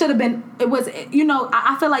 Where it should have been, it was, you know,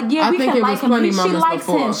 I feel like, yeah, we can like him. She likes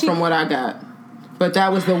him. From what I got. But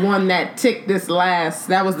that was the one that ticked that was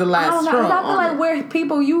the last straw. I feel like where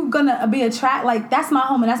people, you gonna be attracted, like, that's my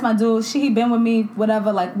homie, that's my dude, he been with me,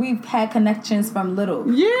 whatever, like, we've had connections from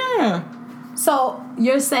little. Yeah. So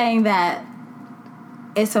you're saying that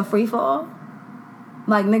it's a free for all?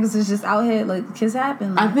 Like niggas is just out here, like kiss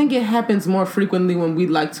happen. Like. I think it happens more frequently when we'd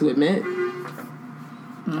like to admit.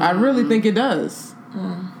 I really think it does.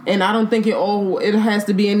 And I don't think it has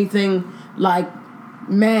to be anything like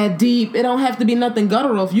mad deep. It don't have to be nothing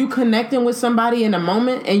guttural. If you connecting with somebody in a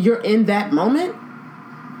moment and you're in that moment,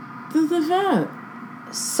 this is that.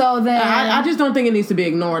 So then I just don't think it needs to be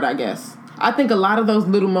ignored, I guess. I think a lot of those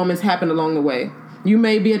little moments happen along the way. You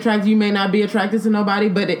may be attracted, you may not be attracted to nobody,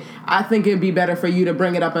 but I think it'd be better for you to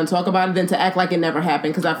bring it up and talk about it than to act like it never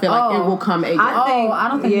happened, because I feel like it will come again. I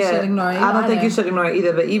don't think you should ignore it. I don't think you should ignore it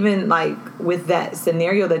either, but even like with that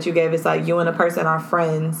scenario that you gave, it's like you and a person are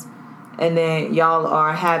friends, and then y'all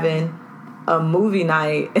are having a movie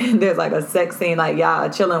night, and there's like a sex scene, like y'all are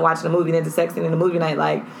chilling watching a movie, and there's a sex scene in the movie night.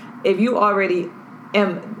 Like, if you already,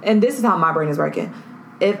 and this is how my brain is working,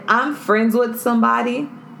 if I'm friends with somebody,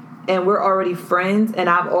 and we're already friends, and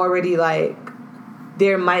I've already, like,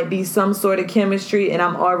 there might be some sort of chemistry, and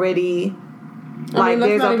I'm already, like,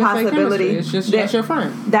 there's a possibility. It's just that's your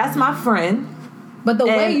friend. That's my friend. But the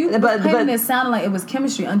way you painted it sounded like it was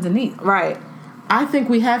chemistry underneath. Right. I think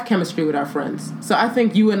we have chemistry with our friends. So I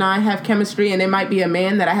think you and I have chemistry, and it might be a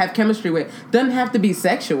man that I have chemistry with. Doesn't have to be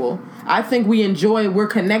sexual. I think we're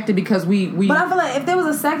connected because we But I feel like if there was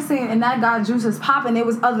a sex scene and that guy juice is popping,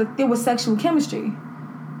 there was sexual chemistry.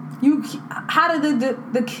 How did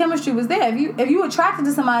the chemistry was there? If you attracted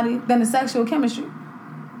to somebody, then the sexual chemistry.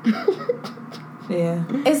 Yeah.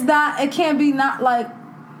 It's not. It can't be not like.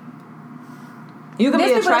 You can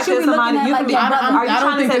be attracted to somebody. I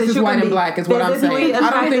don't think this is white and black. Is what I'm saying.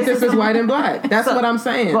 I don't think this is white and black. That's what I'm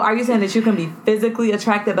saying. Well, are you saying that you can be physically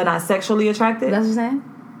attracted but not sexually attracted? That's what you're saying.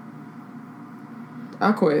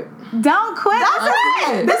 I quit. Don't quit.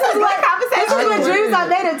 This is what conversation. This is what dreams are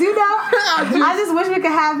made of. Do you know? I just wish we could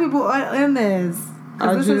have people in this.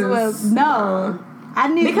 I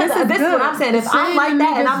need because this is what I'm saying. If I'm like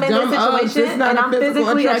that and I'm in this situation and I'm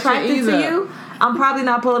physically attracted to you, I'm probably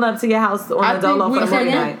not pulling up to your house on a dolo for the movie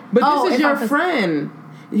night. But this is your friend.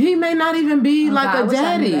 He may not even be like a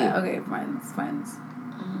daddy. Okay, friends.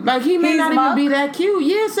 Like, he may not even be that cute.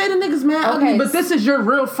 Yeah, say the nigga's mad ugly, but this is your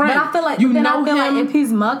real friend. But I feel like like if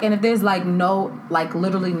he's muck and if there's like no, like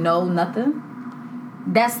literally no nothing,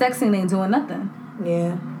 that sex scene ain't doing nothing.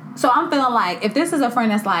 Yeah. So I'm feeling like if this is a friend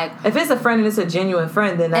that's like, if it's a friend and it's a genuine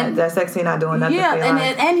friend, then that sex scene not doing nothing. Yeah,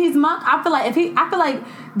 and he's muck. I feel like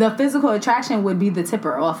the physical attraction would be the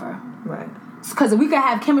tipper offer. Right. Because we could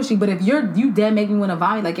have chemistry, but if you dead make me want to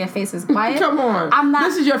vomit, like your face is quiet. Come on, I'm not.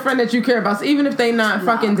 This is your friend that you care about, so even if they not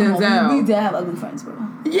fucking Denzel. We did have ugly friends, bro.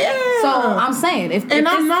 Yeah. So I'm saying if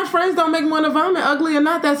I'm not friends don't make me want to vomit, ugly or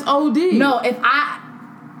not, that's OD. No, if I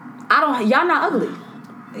don't, y'all not ugly.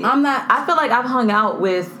 I'm not. I feel like I've hung out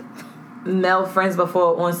with male friends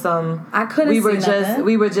before on some. I couldn't. We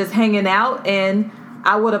were just hanging out, and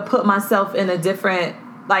I would have put myself in a different.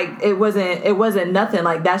 Like, it wasn't nothing.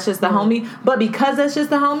 Like, that's just the homie. But because that's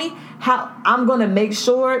just the homie, I'm gonna make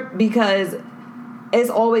sure, because it's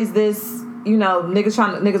always this,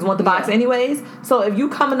 niggas want the box anyways. So if you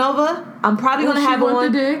coming over, I'm probably gonna have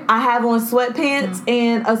on. I have on sweatpants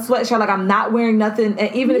and a sweatshirt. Like, I'm not wearing nothing.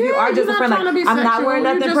 And even if you are just a friend, like, I'm not wearing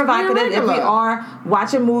nothing provocative. If we are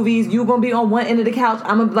watching movies, you gonna be on one end of the couch.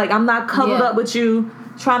 I'm not cuddled up with you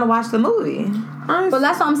trying to watch the movie. But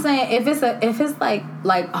that's what I'm saying. If it's like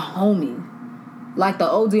a homie, like the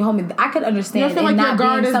OG homie, I could understand. I feel like your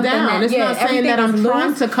guard is down. It's not saying that I'm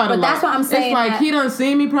trying to cuddle up. But that's what I'm saying. It's like he done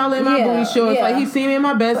seen me probably in my booty shorts. Like, he seen me in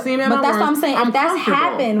my bed, seen me in my work. But that's what I'm saying. If that's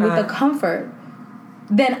happened with the comfort,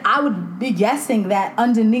 then I would be guessing that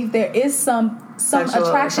underneath there is some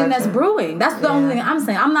attraction that's brewing. That's the only thing I'm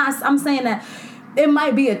saying. I'm saying that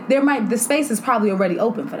the space is probably already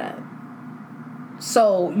open for that.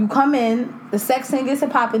 So you come in, the sex scene gets to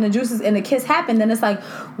popping, the juices and the kiss happen, then it's like,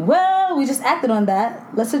 well, we just acted on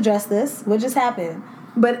that. Let's address this. What just happened?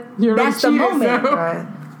 But that's the moment. Right.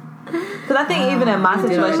 Because I think even in my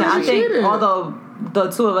situation, I think although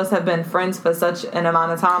the two of us have been friends for such an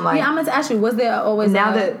amount of time, like, I'm going to ask you, was there always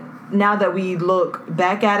now that we look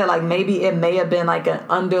back at it, like, maybe it may have been like an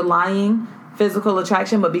underlying physical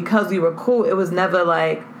attraction, but because we were cool, it was never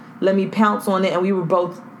like, let me pounce on it, and we were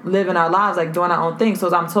both living our lives, like, doing our own thing. So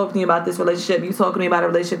as I'm talking to you about this relationship, you talking to me about a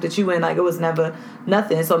relationship that you in, like, it was never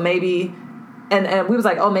nothing. So maybe, and we was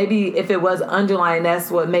like, oh, maybe if it was underlying, that's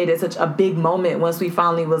what made it such a big moment once we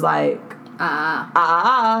finally was like,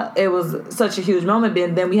 it was such a huge moment.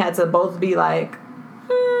 And then we had to both be like,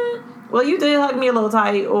 well, you did hug me a little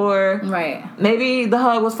tight, or maybe the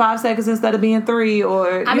hug was 5 seconds instead of being 3,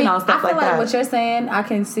 or stuff like that. I feel like what you're saying, I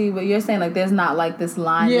can see what you're saying. Like, there's not like this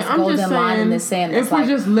line, this golden line in this sand. If we're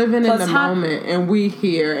just living in the moment and we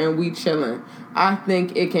here and we chilling, I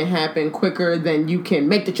think it can happen quicker than you can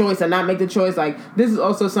make the choice or not make the choice. Like, this is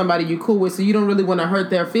also somebody you cool with, so you don't really want to hurt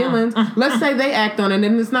their feelings. Let's say they act on it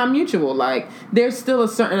and it's not mutual. Like, there's still a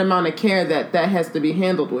certain amount of care that has to be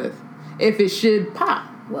handled with. If it should pop.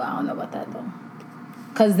 Well, I don't know about that though.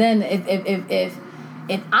 Because then if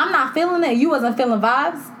I'm not feeling it, you wasn't feeling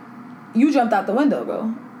vibes, you jumped out the window,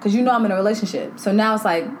 bro. Because you know I'm in a relationship. So now it's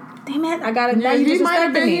like, damn it, I gotta. Now you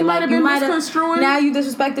disrespecting me. He might have been misconstruing. Now you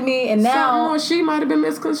disrespecting me, and now she might have been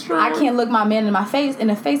misconstruing. I can't look my man in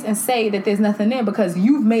the face and say that there's nothing there because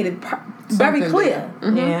you've made it very clear.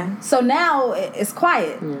 Mm-hmm. Yeah. So now it's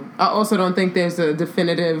quiet. Yeah. I also don't think there's a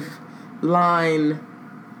definitive line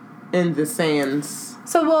in the sands.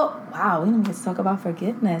 So, wow, we didn't get to talk about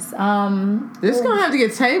forgiveness. This is going to have to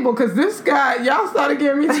get tabled because this guy, y'all started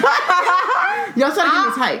getting me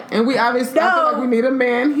tight. And we obviously, I feel like we need a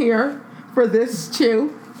man here for this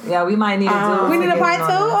chew. Yeah, we might need to do. We need a part 2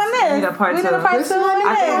 on this. We need a part 2 on this.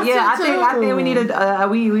 I think we need a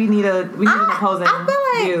we need an opposing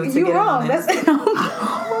view to you get wrong. That's the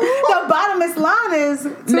bottomless line is.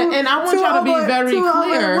 And I want y'all to be very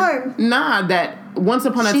clear. That once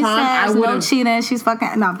upon a time, I would have cheating. She's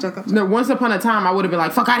fucking. No, I'm joking. No, once upon a time, I would have been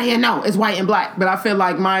like, "Fuck out of here!" No, it's white and black. But I feel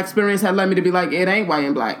like my experience had led me to be like, "It ain't white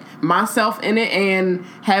and black." Myself in it, and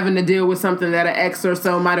having to deal with something that an ex or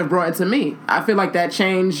so might have brought into me. I feel like that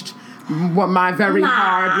changed what my very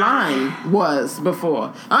hard line was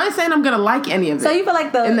before. I ain't saying I'm gonna like any of it. So you feel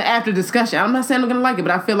like in the after discussion, I'm not saying I'm gonna like it,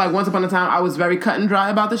 but I feel like once upon a time I was very cut and dry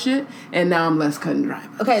about the shit, and now I'm less cut and dry.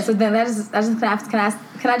 Okay, so then can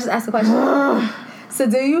I just ask a question? So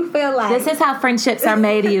do you feel like this is how friendships are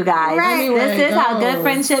made, you guys? Right. Anyway, this is how good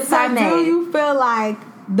friendships are made. Do you feel like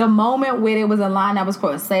the moment where there was a line that was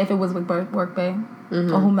crossed, say if it was with work babe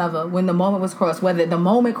or whomever, when the moment was crossed, whether the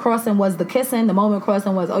moment crossing was the kissing, the moment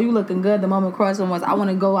crossing was, oh, you looking good, the moment crossing was, I want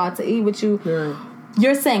to go out to eat with you. Yeah.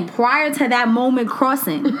 You're saying prior to that moment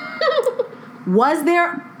crossing, was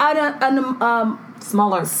there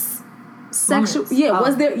smaller sexual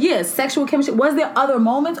was there sexual chemistry? Was there other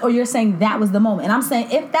moments, or you're saying that was the moment? And I'm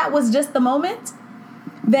saying if that was just the moment,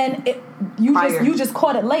 then you just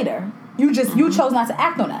caught it later. You chose not to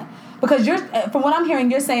act on that. Because from what I'm hearing,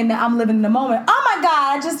 you're saying that I'm living in the moment. Oh my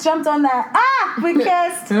God, I just jumped on that. We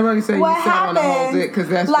kissed. Everybody say what you happened? On the whole dick because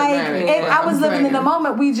that's like dramatic. If I was living in the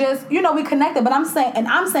moment, we just we connected. But I'm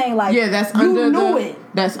saying like that's you knew it.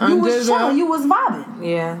 That's you was chilling. You was vibing.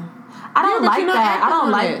 Yeah. I don't like that. I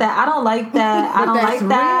don't like that. I don't like that. I don't like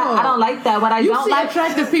that. I don't like that. What I don't like,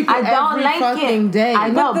 attractive people. I don't like it. Day. I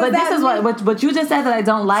know, but this is what you just said that I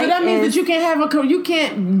don't like. So that means that you can't you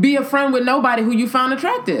can't be a friend with nobody who you found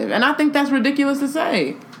attractive, and I think that's ridiculous to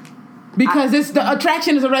say. Because it's the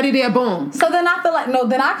attraction is already there, boom. So then I feel like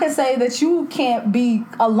then I can say that you can't be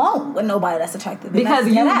alone with nobody that's attractive. Because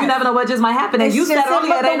you never know what just might happen. And you said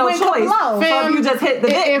earlier it ain't no choice. So if you just hit the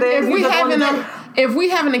dick, if we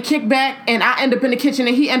having a kickback and I end up in the kitchen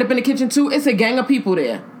and he end up in the kitchen too, it's a gang of people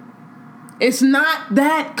there. It's not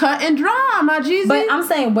that cut and dry, my Jesus. But I'm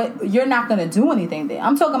saying, you're not going to do anything there.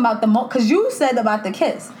 I'm talking about because you said about the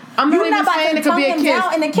kiss. I'm not even saying it could be a kiss.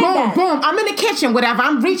 Boom, boom. I'm in the kitchen, whatever.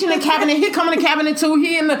 I'm reaching the cabinet. He coming in the cabinet too.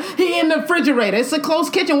 He in the refrigerator. It's a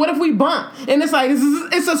closed kitchen. What if we bump? And it's like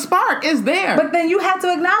it's a spark. It's there. But then you have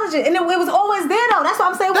to acknowledge it, and it was always there though. That's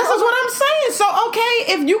what I'm saying. That's what I'm saying. So okay,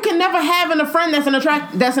 if you can never have a friend that's an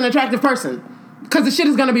attractive person, because the shit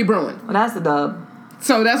is gonna be brewing. Well, that's the dub.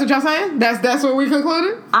 So that's what y'all saying? That's what we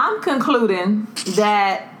concluded? I'm concluding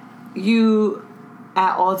that you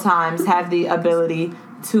at all times have the ability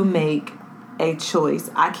to make a choice.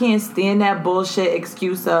 I can't stand that bullshit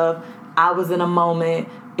excuse of I was in a moment,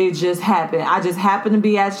 it just happened. I just happened to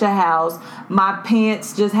be at your house. My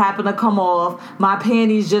pants just happened to come off. My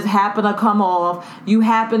panties just happened to come off. You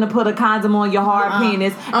happen to put a condom on your hard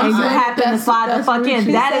penis and you happen to slide the fuck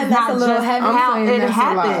in. That is not just how it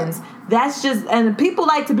happens. That's just, and people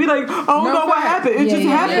like to be like, I don't know what happened. It just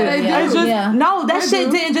happened. It's just, no, that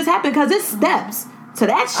shit didn't just happen because it's steps to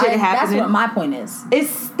that shit happening. That's what my point is. It's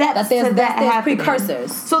steps to that happening.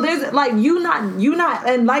 Precursors. So there's like you not,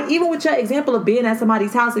 and like even with your example of being at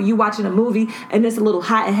somebody's house and you watching a movie and it's a little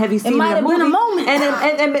hot and heavy scene. It might have been a moment.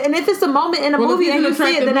 And if it's a moment in a movie and you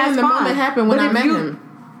see it, then that's fine. The moment happened when I met him.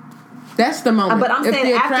 That's the moment. But I'm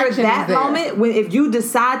saying after that moment, if you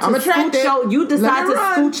decide to scoot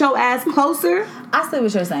your ass closer, I see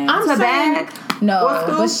what you're saying. I'm saying No,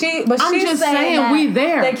 What school? but I'm she's just saying saying that we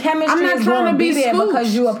there. The chemistry I'm not is trying going to to be be there Scooch.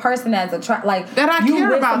 because you're a person that's like that I you care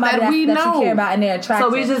with about, somebody that we that know. you care about, and they're attracted. So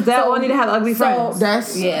we just all need to have ugly friends.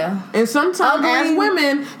 That's yeah. And sometimes Ugly. as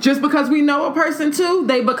women, just because we know a person too,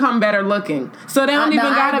 they become better looking. So they don't No, even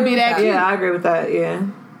I gotta agree be with that that. cute. Yeah, I agree with that. Yeah.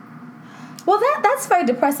 Well, that's very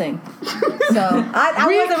depressing. So I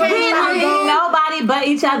We wasn't really can't trying to win. go. Nobody but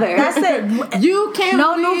each other. That's it. You can't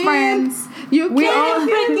No win. new friends. You We can't all-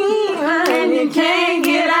 win. And you can't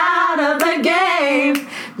get out of the game.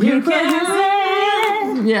 You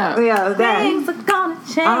can't. Yeah. Yeah, that. Things are gonna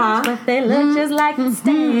change, but they look just like they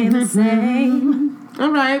stay the same. All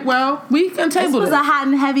right. Well, we can This table was this. a hot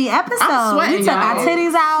and heavy episode. I'm sweating, We took our y'all.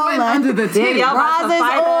 titties out. Sweating like, under the Yeah, titty. y'all about to Bras is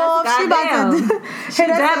fight off. us. She about to Goddamn. hit us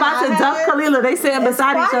Dad in about to the duck head. Kalila. They sitting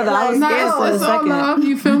beside each other. I was No, scared for a it's all second. love.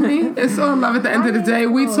 You feel me? It's all love at the end of the day.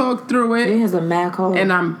 We talked through it. Here's a mad cold.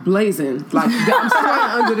 And I'm blazing. Like, I'm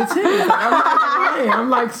sweating under the titty. I'm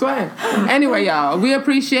like sweating. Anyway, y'all, we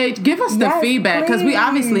appreciate. Give us the Yes, feedback because we please.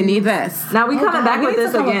 obviously need this. Now we coming back We with need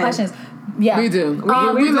this to come with again. questions. Yeah. We do.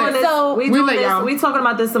 We doing let- this. So- we we doing let this. y'all- We talking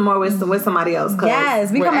about this some more with somebody else. 'cause Yes,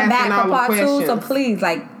 we We're coming back asking for our part 2. So questions. please,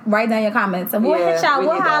 like, write down your comments and we'll Yeah, hit y'all. we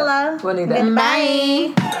We'll need that. holla. We'll need that.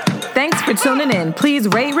 Bye. Thanks for tuning in. Please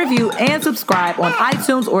rate, review, and subscribe on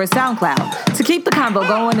iTunes or SoundCloud. To keep the convo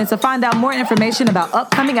going and to find out more information about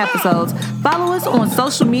upcoming episodes, follow us on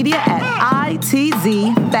social media at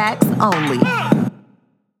ITZ Facts Only.